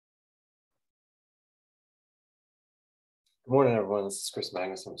Good morning, everyone. This is Chris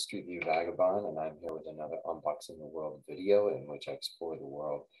Magnus from Street View Vagabond, and I'm here with another Unboxing the World video in which I explore the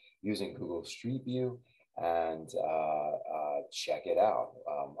world using Google Street View and check it out.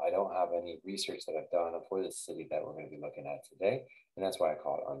 I don't have any research that I've done for this city that we're going to be looking at today, and that's why I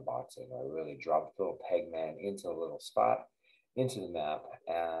call it unboxing. I really drop the little pegman into a little spot, into the map,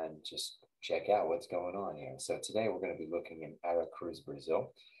 and just check out what's going on here. So today we're going to be looking in Aracruz,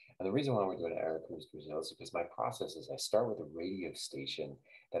 Brazil. And the reason why we're doing Aracruz, Brazil is because my process is I start with a radio station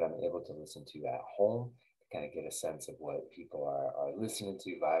that I'm able to listen to at home to kind of get a sense of what people are listening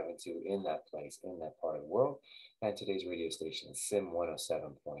to, vibing to in that place, in that part of the world. And today's radio station is SIM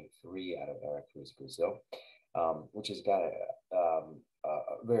 107.3 out of Aracruz, Brazil, which has got a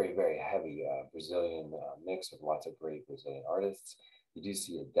very, very heavy Brazilian mix with lots of great Brazilian artists. You do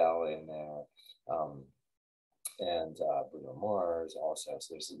see Adele in there. And Bruno Mars also.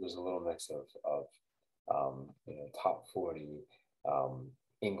 So there's a little mix of top 40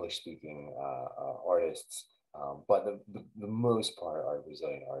 English speaking artists. But the most part are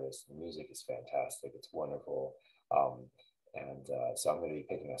Brazilian artists. The music is fantastic. It's wonderful. So I'm going to be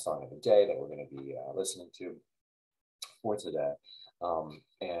picking a song of the day that we're going to be listening to for today.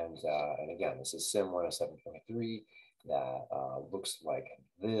 And again, this is SIM 107.3 that looks like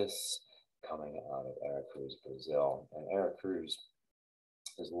this coming out of Aracruz, Brazil. And Aracruz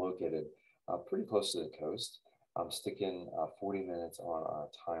is located pretty close to the coast. I'm sticking 40 minutes on our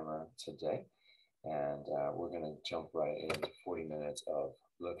timer today, and we're going to jump right into 40 minutes of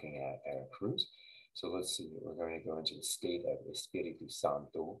looking at Aracruz. So let's see, we're going to go into the state of Espiritu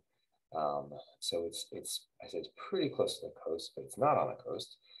Santo. So I said it's pretty close to the coast, but it's not on the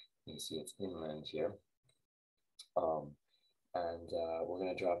coast. You can see it's inland here. We're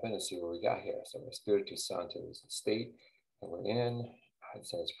going to drop in and see what we got here. So Espiritu Santo is the state that we're in. I'd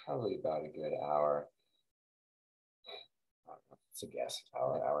say it's probably about a good hour. It's a guess,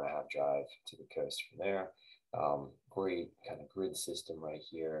 hour and a half drive to the coast from there. Great kind of grid system right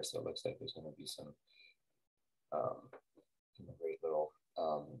here. So it looks like there's going to be some great little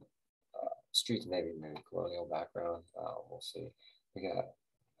streets, maybe colonial background. We'll see. We got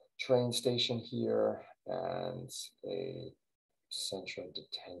train station here and a central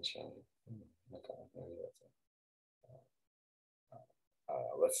detention. Okay, maybe that's it.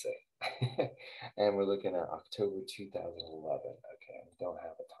 Let's see. And we're looking at October 2011. Okay, we don't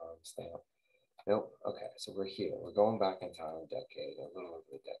have a timestamp. Nope. Okay, so we're here. We're going back in time a decade, a little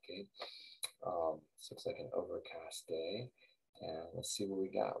over a decade. This looks like an overcast day. And let's see what we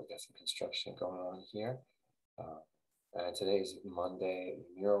got. We got some construction going on here. And today's Monday,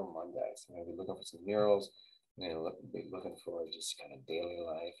 Mural Monday. So I'm going to be looking for some murals. I'm going to be looking for just kind of daily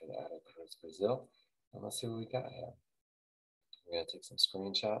life in Aracruz, Brazil. And let's see what we got here. We're going to take some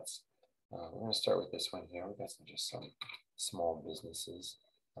screenshots. We're going to start with this one here. We've got some small businesses.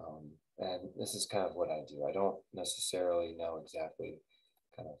 And this is kind of what I do. I don't necessarily know exactly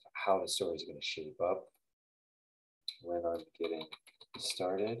kind of how the story is going to shape up when I'm getting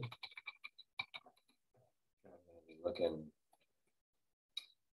started. I'm going to be looking,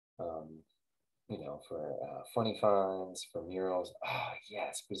 for funny finds, for murals. Ah,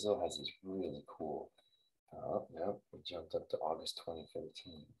 yes, Brazil has these really cool. Oh, no, we jumped up to August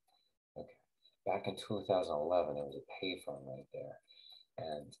 2013. Okay, back in 2011, there was a payphone right there.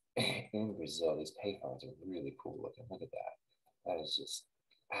 And in Brazil, these payphones are really cool looking. Look at that. That is just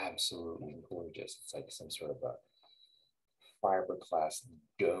absolutely gorgeous. It's like some sort of a fiberglass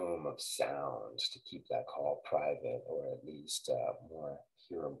dome of sound to keep that call private or at least more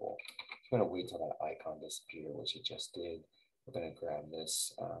hearable. I'm going to wait till that icon disappears, which it just did. We're going to grab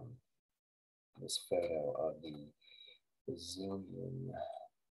this this photo of the Brazilian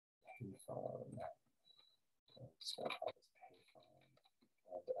payphone. I'm just going to call this payphone.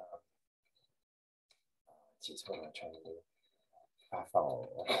 And geez, what am I trying to do?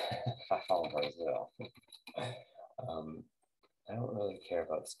 Fafão Brazil. I don't really care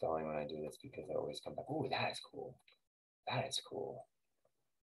about spelling when I do this because I always come back. Ooh, that is cool. That is cool.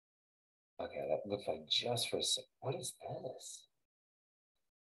 Okay, that looks like just for a second. What is this?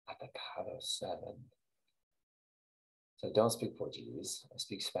 Atacado 7. So I don't speak Portuguese. I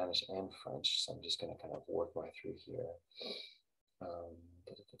speak Spanish and French, so I'm just going to kind of work my through here.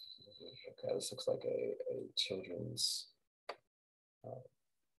 Okay, this looks like a children's.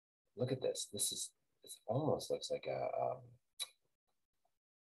 Look at this. This almost looks like a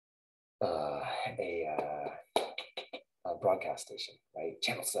broadcast station, right?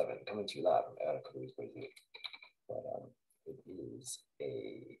 Channel 7 coming to you live from Aracruz, Brazil. But it is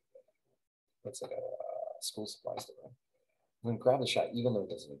looks like a school supply store. I'm going to grab the shot, even though it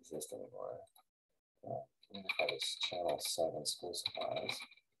doesn't exist anymore. I'm gonna try this channel 7 school supplies.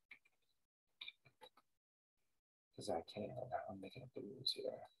 Because I can. I'm making up the rules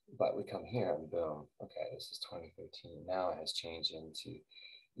here. But we come here and boom. Okay, this is 2013. Now it has changed into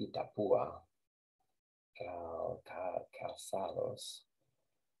Itapua Calzados,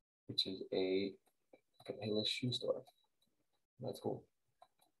 which is a Payless shoe store. That's cool.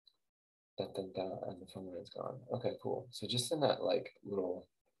 Dun, dun, dun, and the phone line's gone. Okay, cool. So just in that like little,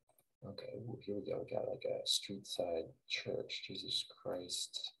 okay, here we go. We got like a street side church. Jesus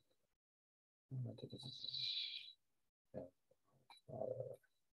Christ.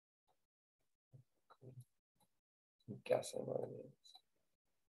 I'm guessing what it is.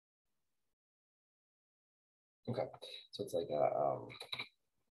 Okay, so it's like a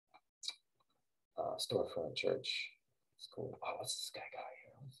storefront church. It's cool. Oh, what's this guy got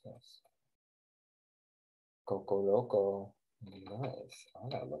here? What's this? Coco Loco. Nice. I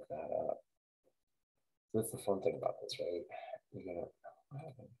gotta look that up. So that's the fun thing about this, right? You're gonna. What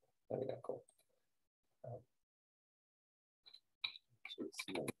happened? There we go. Cool.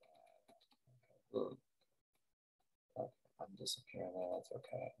 Okay. I'm disappearing there. That's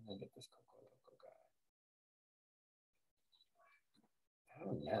okay. I'm gonna get this Coco Loco guy. I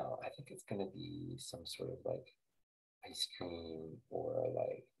don't know. I think it's gonna be some sort of like ice cream or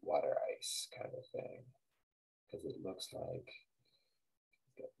like water ice kind of thing, because it looks like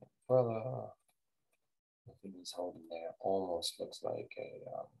he's got an umbrella. The thing he's holding there almost looks like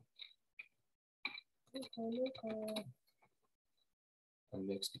a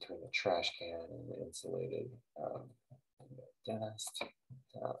mix between a trash can and the insulated dentist.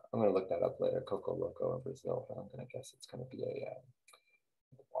 I'm gonna look that up later. Coco Loco in Brazil, but I'm gonna guess it's gonna be a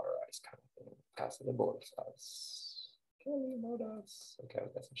water ice kind of thing. Casa de Bolsas. Okay, we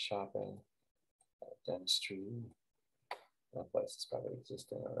got some shopping. Dentistry. That place is probably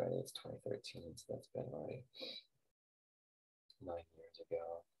existing already. It's 2013, so that's been like 9 years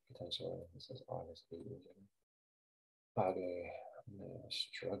ago, potentially. This is August 8 years ago. Pague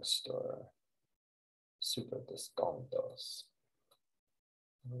drugstore. Super descontos.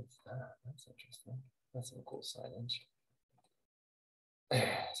 What's that? That's interesting. That's some cool signage.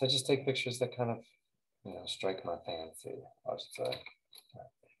 So I just take pictures that kind of, strike my fancy. I should say.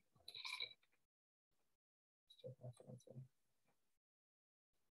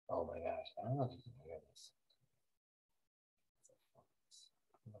 Oh my gosh, I don't know if you can hear this.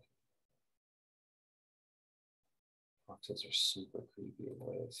 Foxes are super creepy in the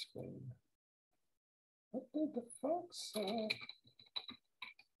way they scream. What did the fox say?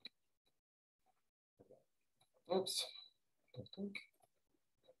 Oops.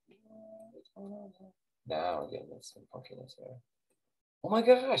 Now we're getting some funkiness there. Oh my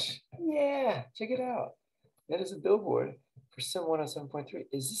gosh. Yeah, check it out. That is a billboard for Sim 107.3.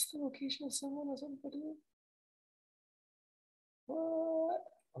 Is this the location of Sim 107.3? What?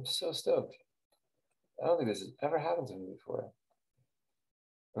 I'm so stoked. I don't think this has ever happened to me before.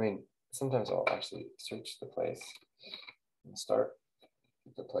 I mean, sometimes I'll actually search the place and start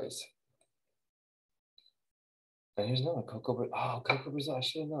the place. And here's another Coco. Oh, Coco Brazil. I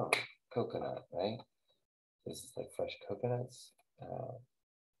should have known. Coconut, right? This is like fresh coconuts.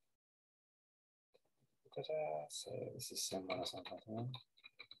 So this is Sim 107.3.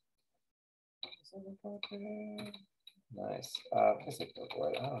 Nice. It's a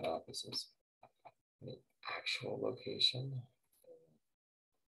billboard. I don't know if this is the actual location.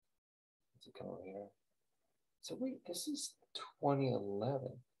 Let's come over here. So wait, this is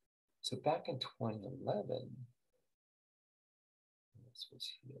 2011. So back in 2011, this was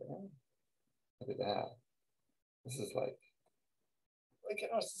here. Look at that. This is like, look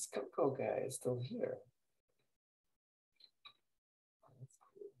at us, this Coco guy is still here. That's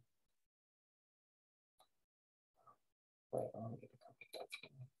cool. Right, I want to get the Coco.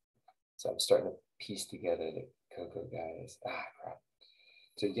 So I'm starting to piece together the Coco guys. Ah, crap.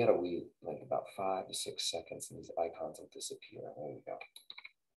 So you gotta wait like about 5 to 6 seconds and these icons will disappear. There you go.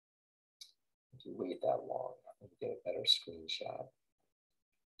 If you wait that long, you get a better screenshot.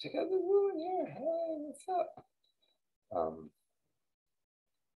 Check out the woman here. Hey, what's up?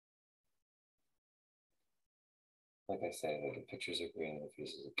 Like I say, like the pictures are green and the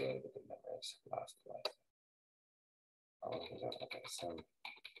faces are good, but the memories last life. Okay, so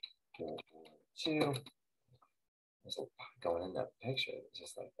two. There's a lot going in that picture. It's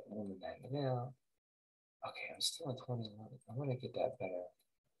just like the woman hanging out. Okay, I'm still in 21. I want to get that better.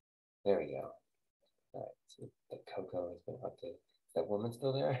 There we go. All right, so the Coco has been updated. Is that woman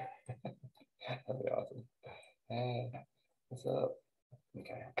still there? That'd be awesome. Hey, what's up?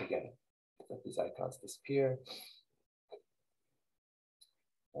 Okay, again, let these icons disappear.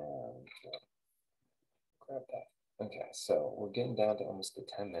 And grab that. Okay, so we're getting down to almost the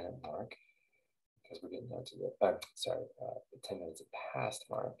 10-minute mark because we're getting down to the 10 minutes past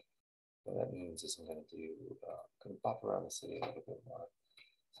mark. What that means is I'm going to going to bop around the city a little bit more.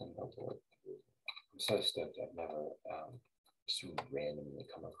 So I'm so stoked I've never just randomly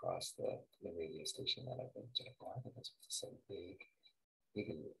come across the radio station that I've been to. Oh, I think that's supposed to say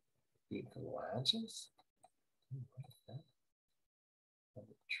big lounges. What is that? On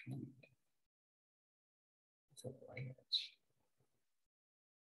the tree. It's a lounge.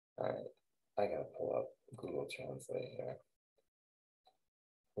 All right, I gotta pull up Google Translate here.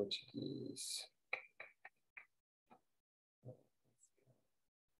 Portuguese.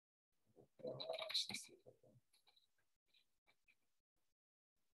 Let's see if I can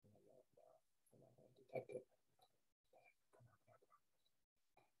detect it.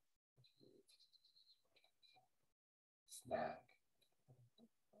 Snack.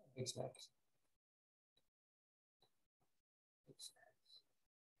 Big snacks. Big snacks.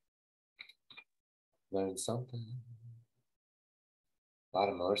 Learn something. A lot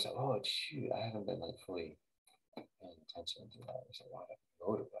of motorcycles. Oh shoot, I haven't been like fully paying attention to that. There's a lot of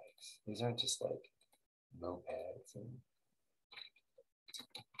motorbikes. These aren't just like mopeds and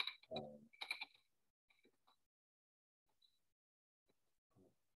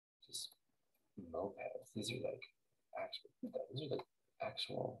just mopeds. These are like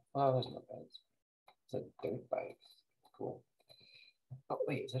actual. Oh, there's mopeds. It's like dirt bikes. Cool. Oh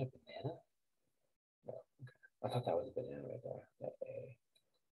wait, is that a banana? No. Okay. I thought that was a banana right there. That A.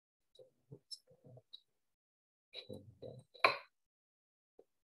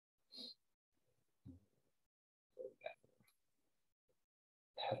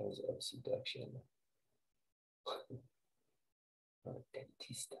 Petals of seduction. Oh,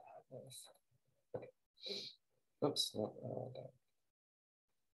 dentista. Nice. Okay. Oops. No,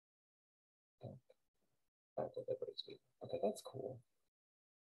 okay, that's cool.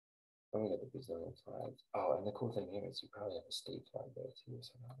 Oh, we got the Brazilian flags. Oh, and the cool thing here is you probably have a state flag there too,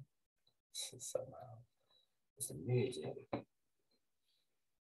 somehow. Somehow. It's amazing.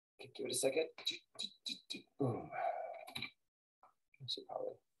 Okay, give it a second. Boom. I should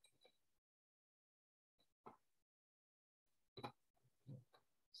probably.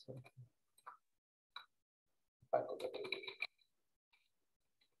 So,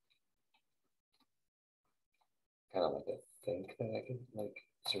 kind of like I think that I could like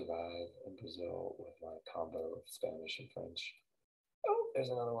survive in Brazil with my combo of Spanish and French. Oh, there's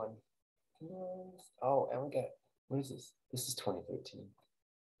another one. Nice. Oh, and we got, what is this? This is 2013.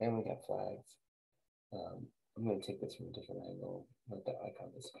 And we got flags. I'm going to take this from a different angle. Let that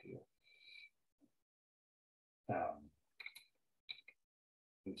icon disappear.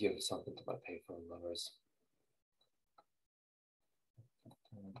 Give something to my payphone lovers.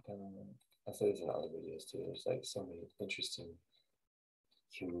 I said this in other videos too. There's like so many interesting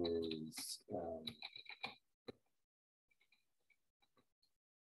cues.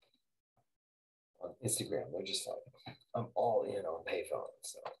 On Instagram, they're just like, I'm all in on payphones.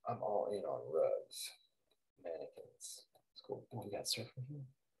 So I'm all in on rugs, mannequins. It's cool. Oh, we got surfer here.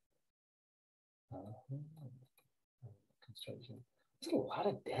 Construction. There's a lot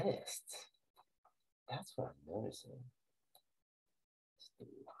of dentists. That's what I'm noticing.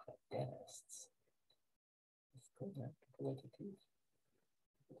 There's a lot of dentists. It's cool, man. People like the teeth.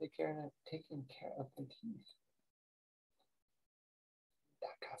 People taking care of their teeth.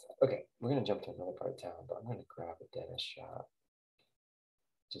 Okay, we're gonna jump to another part of town, but I'm gonna grab a dentist shop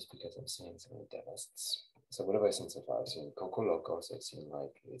just because I'm seeing some of the dentists. So what have I seen so far? I've seen Coco Locos. I've seen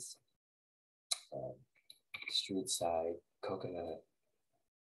like this street side coconut,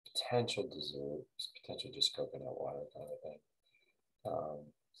 potential dessert, potential just coconut water kind of thing.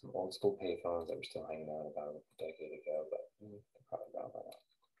 Some old school payphones that were still hanging out about a decade ago, but they're probably gone by now.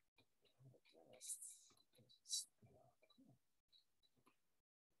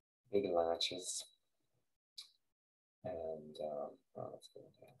 Big latches. And let's go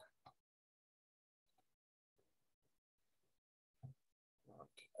again.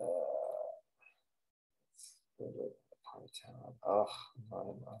 Let's go to the part of town. Oh, I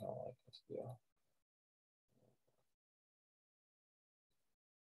don't like this deal.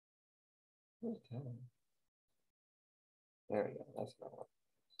 Okay. There we go. That's gonna work.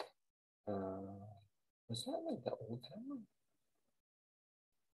 Was that like the old town?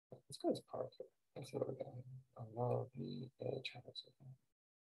 Let's go to Parker. That's what we're going. I love the traffic circle.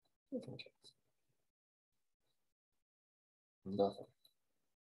 Nothing checks. Nothing.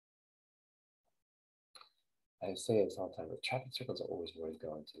 I say this all the time, but traffic circles are always worth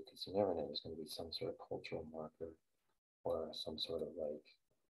going to because you never know there's going to be some sort of cultural marker or some sort of like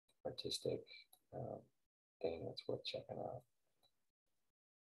artistic thing that's worth checking out.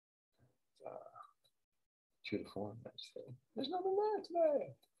 True to form, I just think there's nothing there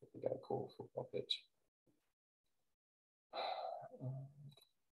today. We got a cool football pitch.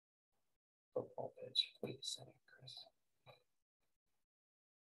 Football pitch. What are you saying, Chris?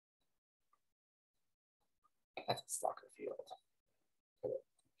 That's a soccer field.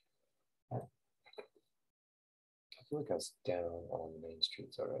 I feel like I was down on the main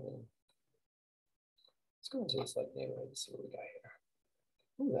streets already. Let's go into this like neighborhood and see what we got here.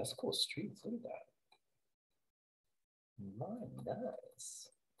 Ooh, that's cool streets. Look at that. My,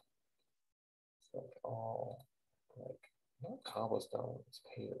 nice. It's like all like not cobblestone, it's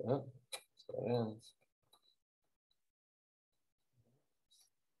pavement. That's what it is.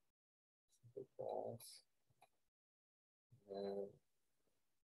 Big balls. And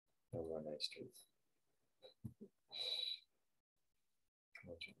no more nice streets.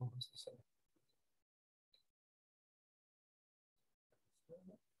 What was this?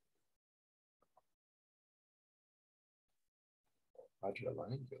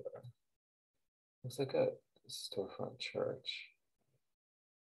 Quadrilangular. Looks like a storefront church.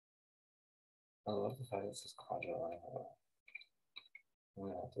 I love the fact it says quadrilangular. I'm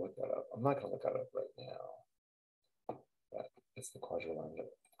gonna have to look that up. I'm not gonna look that up right now. But it's the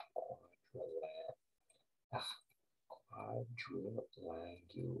quadrilangular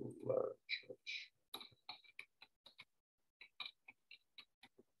church.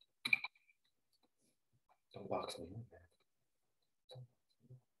 Don't box me in, man.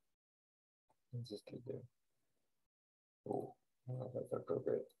 What's this kid do? Oh, I don't know if that's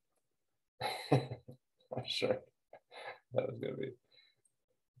appropriate. I'm sure that was gonna be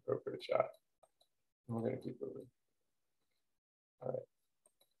appropriate shot. We're gonna keep moving. All right,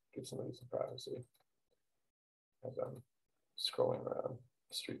 give somebody some privacy as I'm scrolling around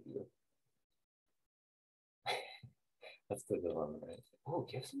Street View. That's the dilemma, right? Oh,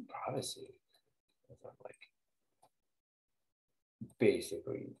 give some privacy. As I'm like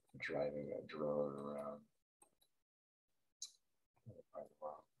basically driving a drone around.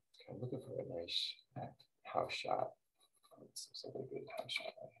 Okay, I'm looking for a nice house shot. This looks like a good house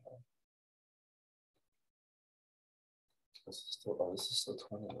shot right here. This is still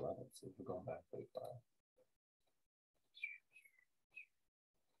 2011, so we're going back pretty far.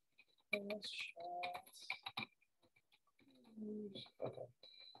 Okay,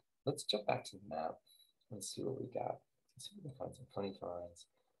 let's jump back to the map and see what we got. Let's see if we can find some funny finds.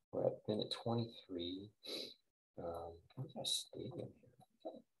 We're at minute 23. We got a stadium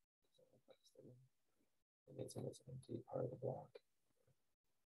here. Maybe it's in this empty part of the block.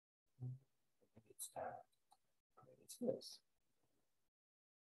 Maybe it's that. Maybe it's this.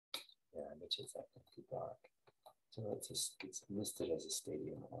 Yeah, which is that empty block. So it's listed as a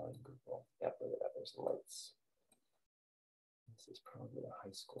stadium on Google. Yep, look at that. There's lights. This is probably a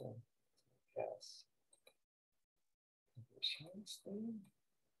high school. Yes. Stadium?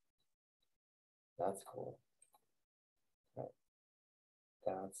 That's cool. Right.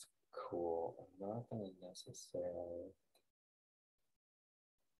 That's cool. I'm not going to necessarily.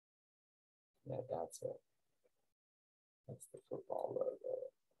 Yeah, that's it. That's the football logo.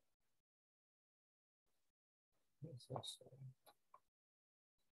 What's this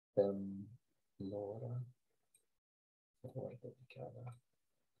thing? Laura.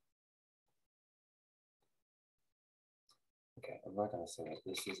 Okay, I'm not going to say that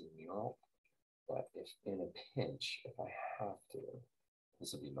this is a mural, but if in a pinch, if I have to,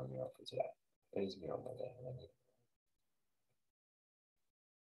 this will be my mural for today. It is mural Monday.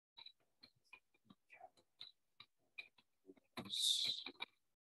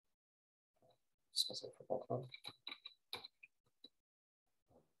 Smells like football club.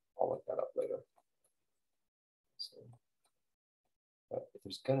 I'll look that up later. So, but if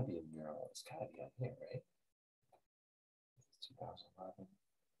there's gonna be a mural, it's gotta be on here, right? It's 2011.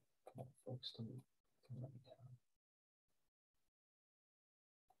 Come on, folks, don't let me down.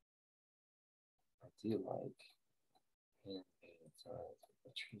 I do like handmade signs with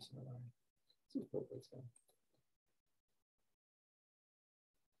the trees in the line. Let's see what Billboard's in.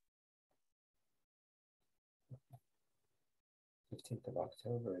 15th of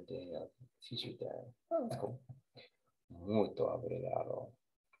October, a day of Teacher Day. Oh, that's cool. Molto obrigado.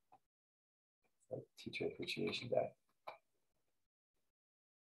 It's like Teacher Appreciation Day.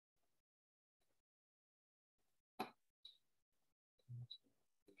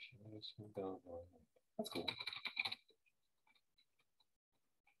 That's cool.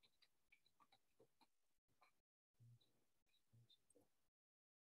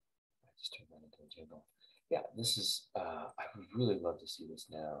 I just turned that into a jingle. Yeah, this is, I would really love to see this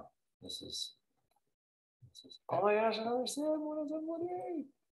now. This is Oh my gosh, another sim. What is it? What is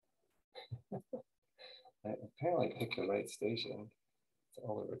it? I apparently picked the right station. It's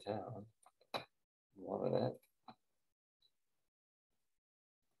all over town. I'm loving it.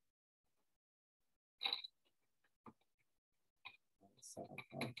 I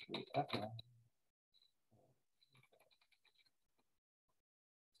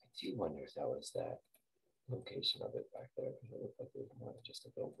do wonder if that was that location of it back there, because it looked like it was more than just a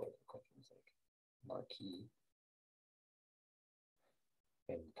billboard. It looked like it was like marquee.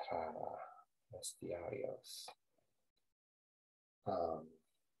 Entrada Vestiarios. I don't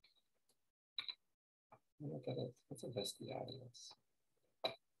know what that is. What's a Vestiarios?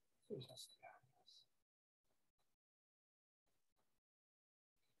 Vestiarios.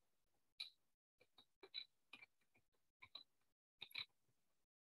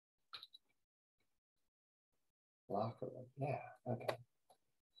 Locker room. Yeah, okay. I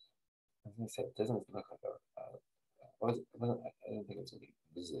was gonna say it doesn't look like a what is it? I didn't think it was a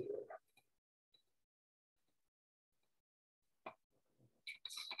visitor.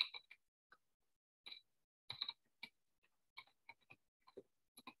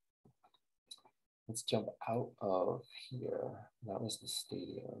 Let's jump out of here. That was the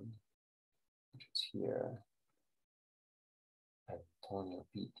stadium, which was here. Antonio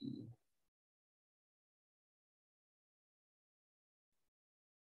Pitti.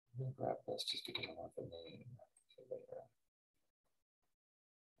 I'm gonna grab this just because I want the name for later.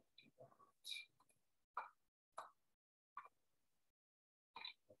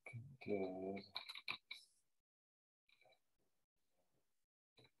 Good.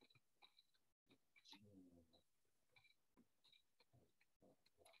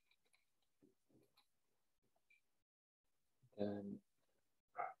 And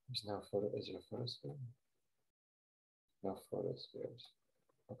there's no photo. Is there a photo sphere? No photo spheres.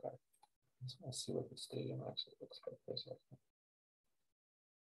 Okay. I just want to see what the stadium actually looks like for a second.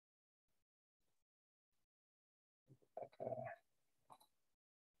 Okay.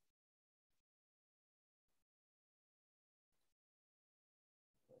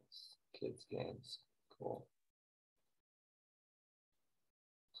 Kids games. Cool.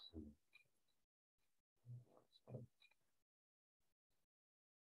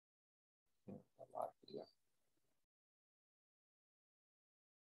 A lot of video.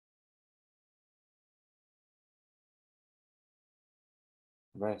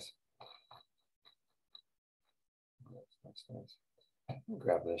 Nice. Nice.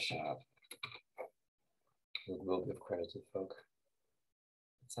 Grab this shot. We'll give credit to folk.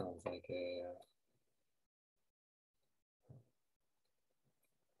 It sounds like a.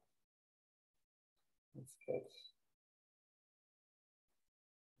 Let's get.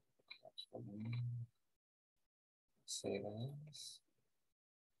 Save as.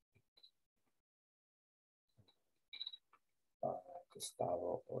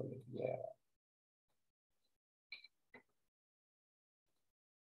 Gustavo Olivier.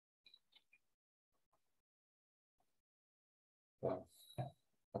 Well,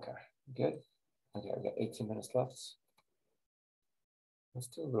 okay, good. Okay, I've got 18 minutes left. Let's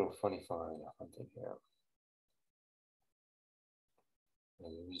do a little funny farm hunting here.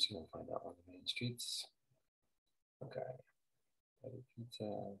 And we're just gonna find out on the main streets. Okay. Ready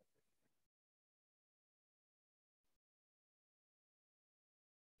pizza.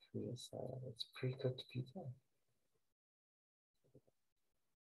 It's pre-cooked pizza.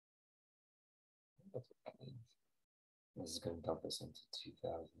 That's what that means. This is gonna dump us into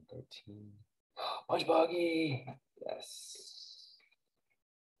 2013. Punch buggy! Yes.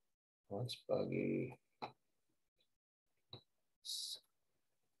 Punch buggy.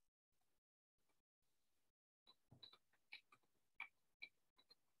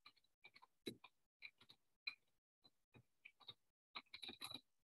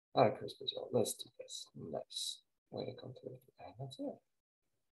 Aracruz, let's do this. Nice. Way to come through. And that's it.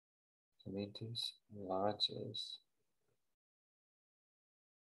 Tomatoes launches.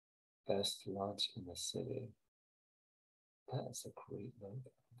 Best launch in the city. That's a great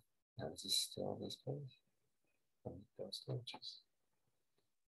logo. Now, is this still this place? Those launches.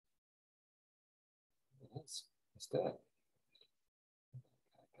 Yes, let's do it.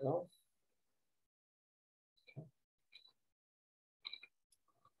 Go. Okay.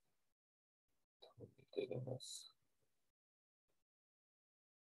 Totally digging this.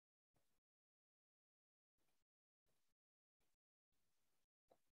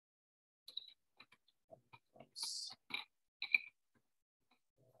 Nice.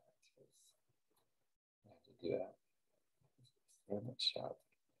 I have to do a sandwich shot.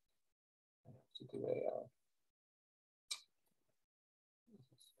 I have to do a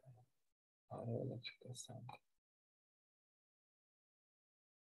Auto electrical sound.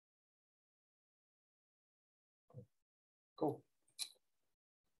 Cool.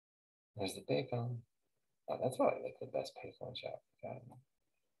 There's the payphone. Oh, that's probably like the best payphone shop I've got.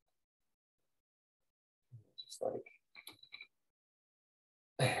 Just like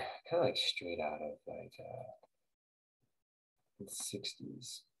kind of like straight out of like the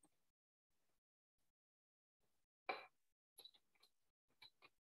 60s.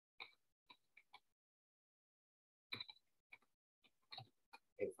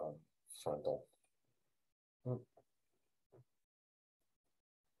 Payphone frontal. Oh,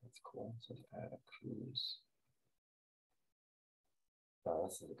 that's cool. So Aracruz. Oh,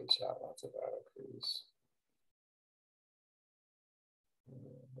 this is a good shot. Lots of Aracruz.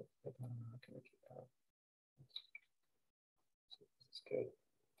 Can I keep that? This is good.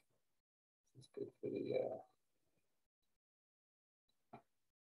 This is good for the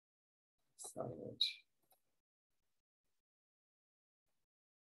signage.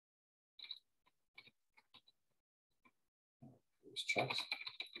 There's trucks.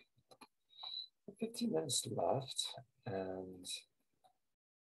 15 minutes left, and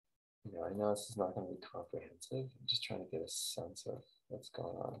I know this is not going to be comprehensive. I'm just trying to get a sense of what's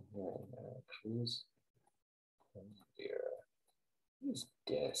going on here in Cruise. Here, this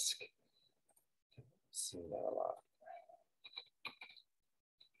disc. I've seen that a lot.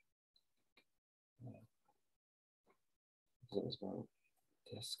 There's more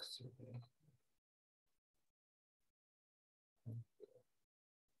discs survey.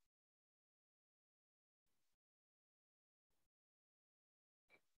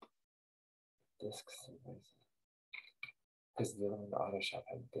 Disc surveys. Because the other one, the auto shop,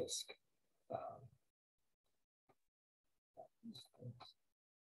 had disc.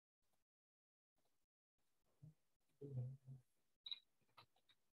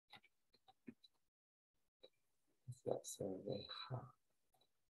 What's that survey? Huh.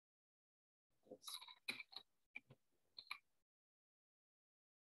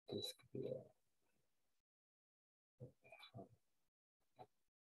 Disc beer.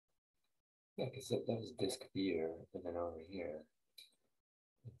 Yeah, because that was disc beer, and then over here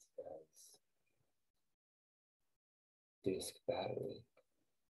it says disc battery.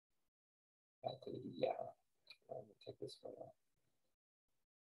 Yeah. Let me take this one off.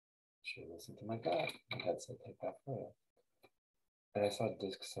 Should listen to my gut. My gut said take that for you. And I saw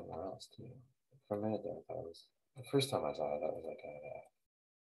disc somewhere else too. For a minute there, I thought it was the first time I saw it. That was like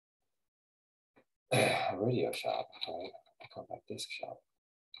a radio shop, right? A compact disc shop.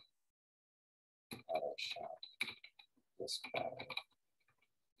 Auto shop. Disc battery.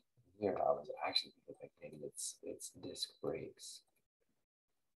 Here I was actually thinking like maybe it's disc brakes.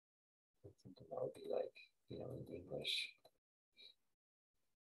 Something that would be like, in English.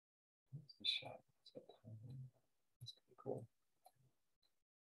 What's the shop? That's pretty cool.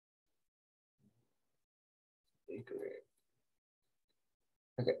 Bakery.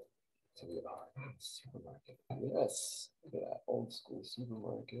 Okay, so we are in the supermarket. Yes, look at that old school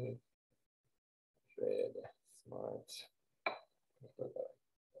supermarket. Red, smart.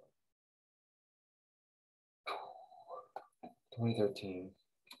 2013.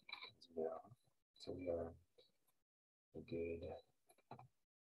 Yeah, so we are a good.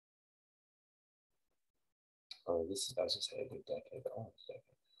 Oh, this is, I was just saying, a good decade. Oh,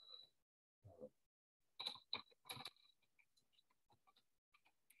 decade.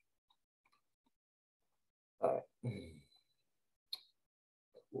 All right.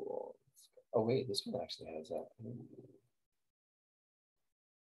 Cool. Oh wait, this one actually has a.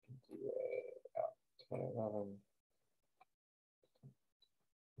 2011.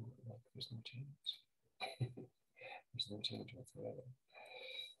 There's no change. There's no change whatsoever.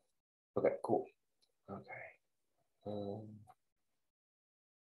 Okay, cool. Okay.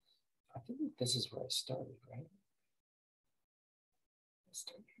 I think this is where I started, right? I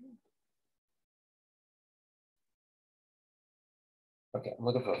started here. Okay, I'm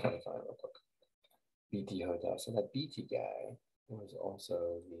looking for a funny find real quick. BT Hotel. So that BT guy was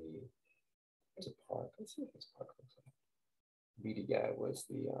also the. There's a park. Let's see if this park looks like. BT guy was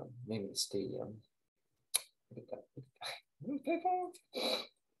the name of the stadium. Look at that. Look at that.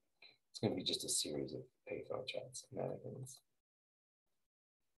 It's going to be just a series of payphone chats, mannequins.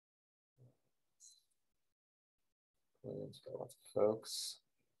 It's got lots of folks.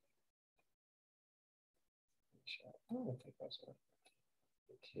 I'm going to take this one.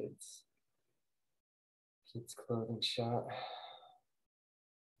 The kids. Kids clothing shop.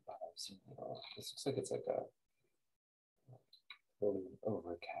 This looks like it's like a really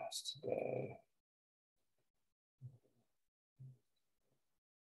overcast day.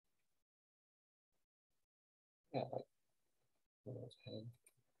 Yeah, like head.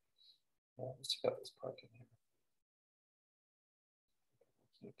 Let's check out this park in here.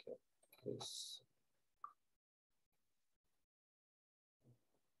 Can't get this.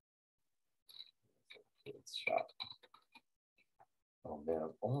 Kids shop. Oh man,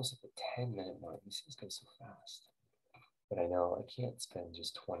 I'm almost at the 10-minute mark. These things go so fast. But I know I can't spend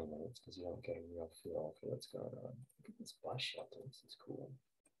just 20 minutes because you don't get a real feel for what's going on. Look at this bus shelter. This is cool.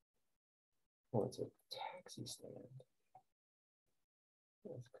 Oh, it's a taxi stand.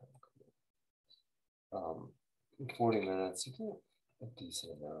 That's kind of cool. In 40 minutes, you get a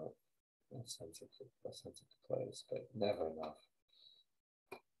decent amount, a sense of the place, but never enough.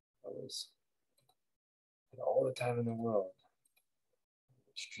 Always, and all the time in the world,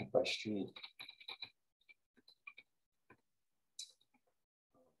 street by street.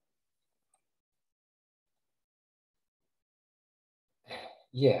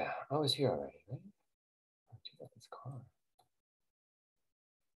 Yeah, I was here already, right? Oh, dude, look at this car.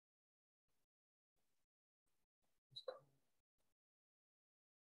 This car.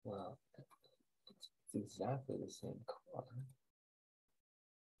 Wow, it's exactly the same car.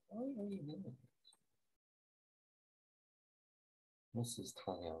 Why are you doing? This is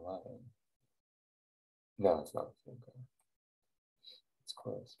 2011. No, it's not the same car. It's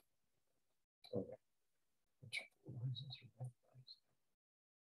close. Okay. What is this?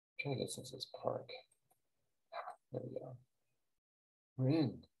 I'm trying to get since this park. There we go. We're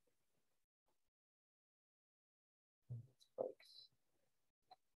in.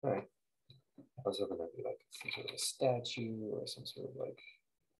 All right. I was hoping there'd be like some sort of a statue or some sort of like.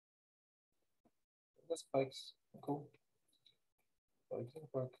 That's bikes. Cool. Bikes in the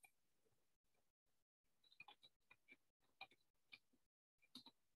park.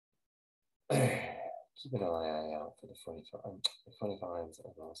 Keep an eye out for the funny finds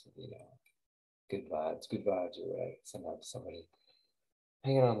and also the good vibes. Good vibes are right. Sometimes somebody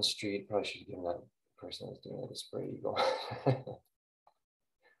hanging on the street probably should have given that person that was doing it a spray eagle.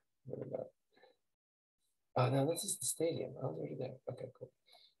 Oh no, this is the stadium. I was already there. Okay, cool.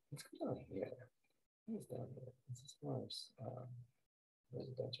 Let's go down here. What is down here? This is more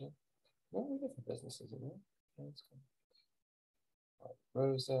residential. No, we got some businesses in there. Yeah, let's go.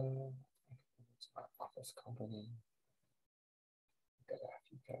 Rosa, it's my office company. Got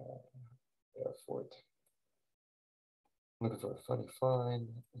a Airport. Looking for a funny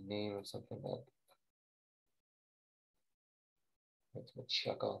find, a name of something that makes me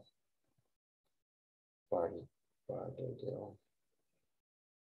chuckle. Barney, Bardodale.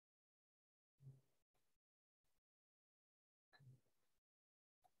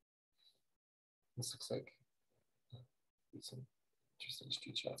 This looks like some interesting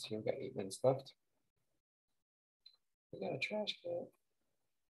street shots here. We've got 8 minutes left. We got a trash can.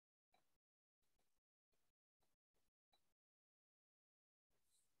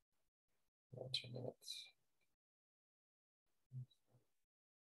 Bunch of minutes.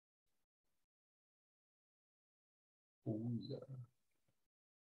 Ooh, yeah.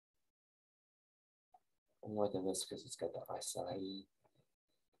 I'm liking this because it's got the acai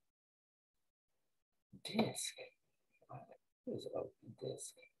disc. What is a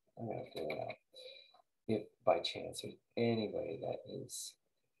disc? I'm gonna figure it out. If by chance there's anybody that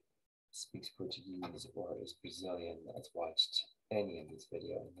speaks Portuguese or is Brazilian that's watched any of this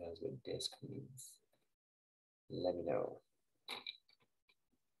video and knows what disc means, let me know.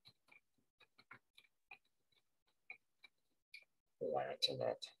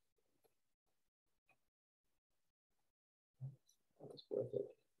 Internet. That was worth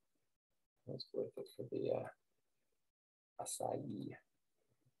it. That was worth it for the acai.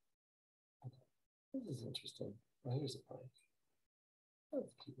 This is interesting. Oh, here's a park. That's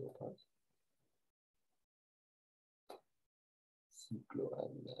a cute little park. Ciclo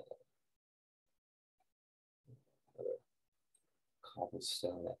and another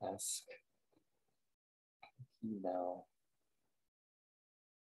cobblestone-esque now.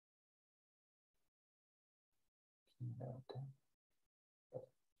 Mountain.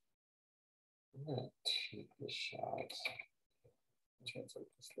 I'm gonna take this shot. Translate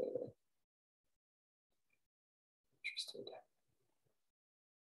this later. Interested.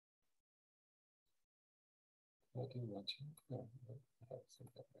 I do want to. No, I have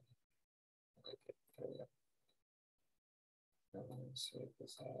something ready. Okay, there we go. Now I'm going to save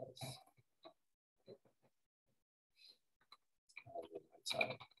this as on the right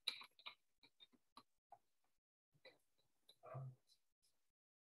side.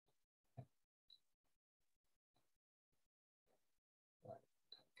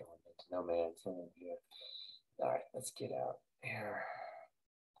 Going into no man's land here. All right, let's get out here.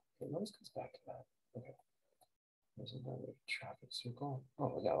 Okay, noise goes back to that. Okay. There's another traffic circle.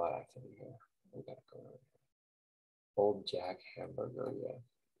 Oh, we got a lot of activity here. We gotta go over here. Old Jack Hamburger, yeah.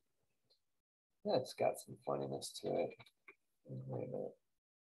 Yeah, it's got some funniness to it. Wait a minute.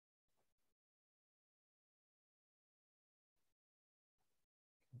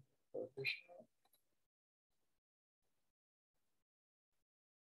 Burger shop.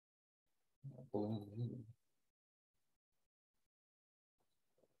 Blue Moon.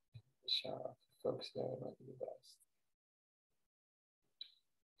 Shop. Folks there might be the best.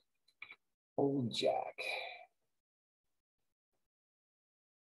 Old Jack.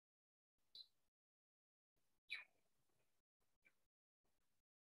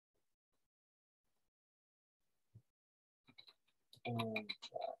 Old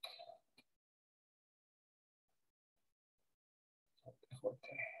Jack.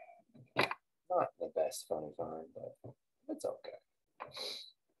 Okay. Not the best funny find, but it's okay.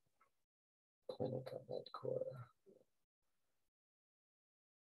 Clinic on that core.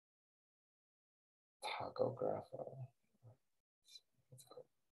 Taco Grapha.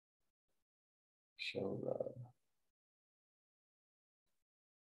 Show love.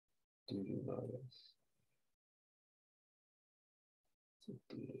 Doo-doo notice. It's a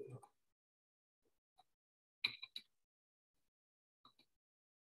doo-doo.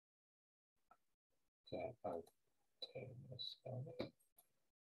 Okay,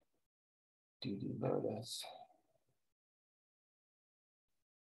 doo-doo notice.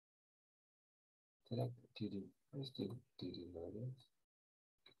 Did I doo-doo? Where's doo-doo notice?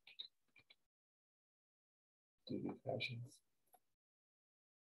 Doo-doo fashions.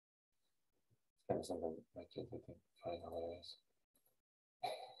 It's kind of something my kids would think find hilarious.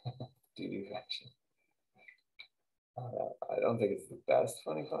 Doo-doo fashion. I don't think it's the best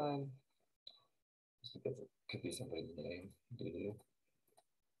funny find. Just because it could be somebody's name. Doo-doo.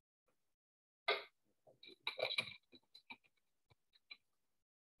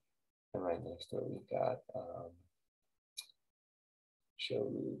 And right next to it, we've got show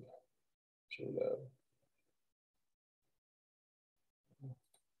love.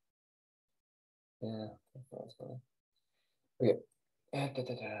 Yeah, that's funny. Okay.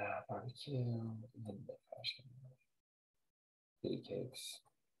 Barbecue, and then the fashion. Kitty cakes.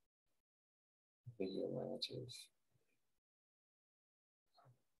 Video ranches.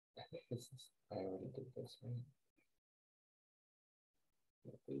 I think this is, I already did this, right?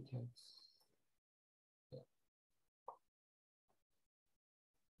 Yeah, kitty cakes. Yeah.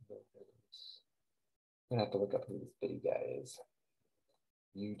 I'm gonna have to look up who this Biddy guy is.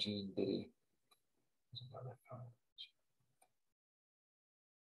 Eugene Biddy.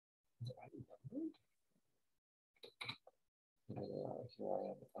 Here I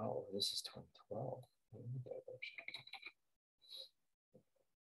am. Oh, this is 2012.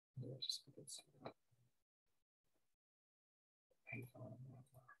 Yeah, just we can see that. Payphone.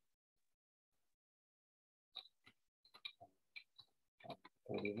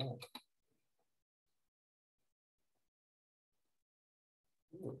 31.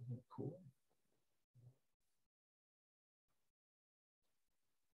 Ooh, cool.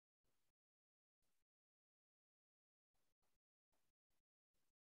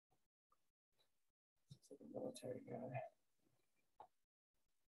 Looks like a military guy.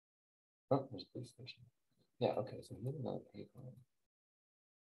 Oh, there's a police station. Yeah, okay, so maybe not a payphone.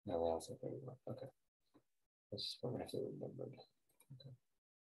 No, they also 31. Okay. That's just what we have to remember. Okay.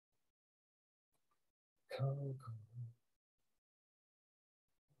 Cool.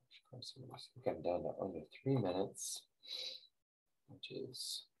 Okay, I'm down to under 3 minutes, which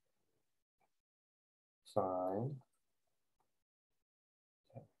is fine.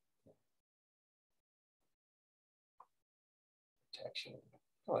 Okay. Protection.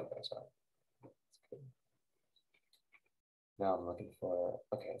 I like that side. That's good. Now I'm looking for,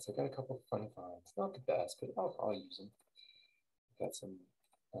 okay, so I got a couple of funny finds. Not the best, but I'll use them. Got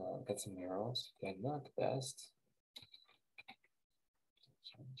some murals. Again, not the best.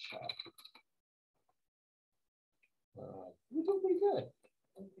 We're doing pretty good.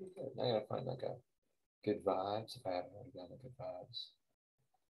 Now I gotta find like a good vibes if I haven't already done the good vibes.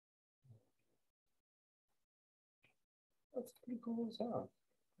 That's pretty cool as hell.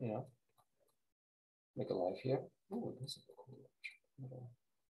 You know, make a life here. Ooh, this is a cool.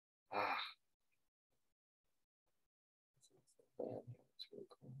 Ah, it's really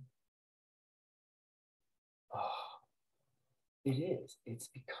cool. Oh, it is. It's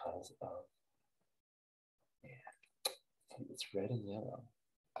because of, man, it's red and yellow.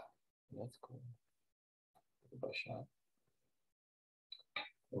 That's cool. Bush shot.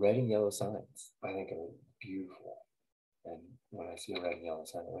 Red and yellow signs, I think, are beautiful. And when I see a red and yellow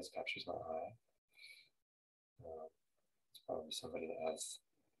sign, it always captures my eye. It's probably somebody that has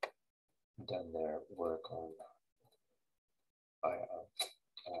done their work on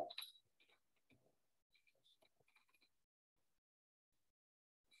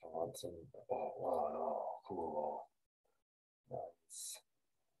fonts and cool. Nice.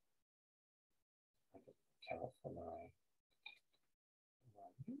 I can count for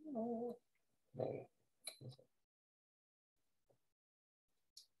maybe.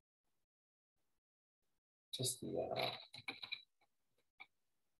 Just the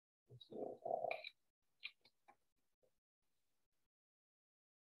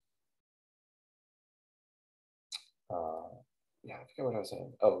yeah, I forget what I was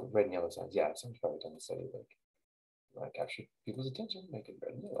saying. Oh, red and yellow signs. Yeah, someone's probably done the study like capture people's attention, make it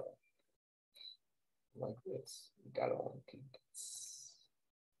red and yellow. Like this. Got on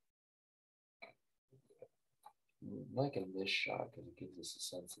liking this shot because it gives us a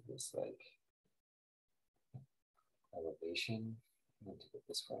sense of this like elevation. I'm going to get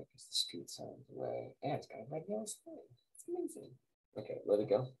this right because the street sign's away. And it's got a red yellow sign. It's amazing. Okay, let it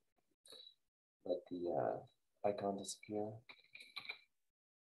go. Let the icon disappear.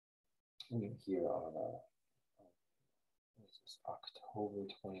 And here on this is October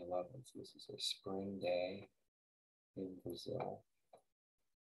 2011. So this is a spring day in Brazil.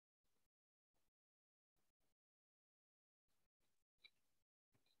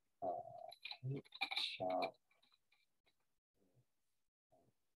 Shot.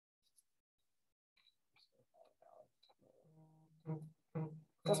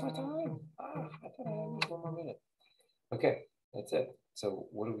 That's my time. I thought I had one more minute. Okay, that's it. So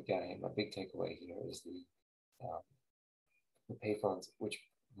what do we got here? My big takeaway here is the payphones, which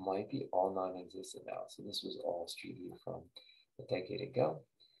might be all non-existent now. So this was all Street View from a decade ago.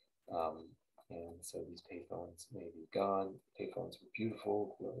 And so these payphones may be gone. Payphones were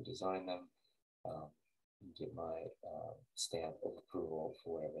beautiful. Whoever designed them, get my stamp of approval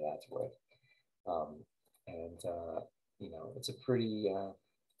for whatever that's worth. And you know, it's a pretty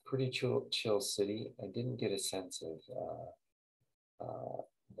chill city. I didn't get a sense of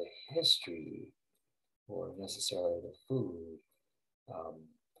the history or necessarily the food.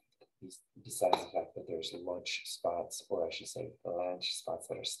 Besides the fact that there's lunch spots, or I should say lunch spots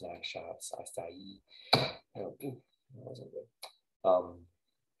that are snack shops, acai, that wasn't good.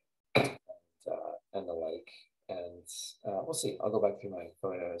 And the like. And we'll see. I'll go back through my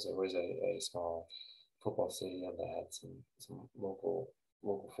photos. There was a small football stadium that had some local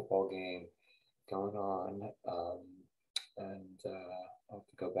football game going on. And I'll have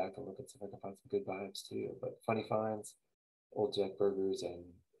to go back and look and see if I can find some good vibes too. But funny finds, old Jack Burgers and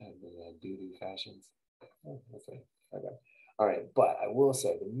the doo-doo fashions. Oh, okay. Okay. All right, but I will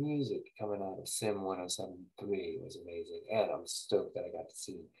say the music coming out of Sim 1073 was amazing, and I'm stoked that I got to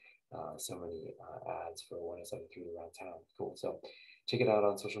see so many ads for 1073 around town. Cool. So check it out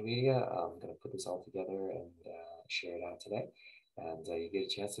on social media. I'm going to put this all together and share it out today. And you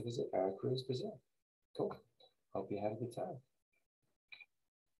get a chance to visit Aracruz, Brazil. Cool. Hope you had a good time.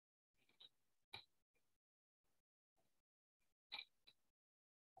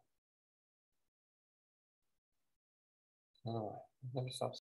 All right. Never stops.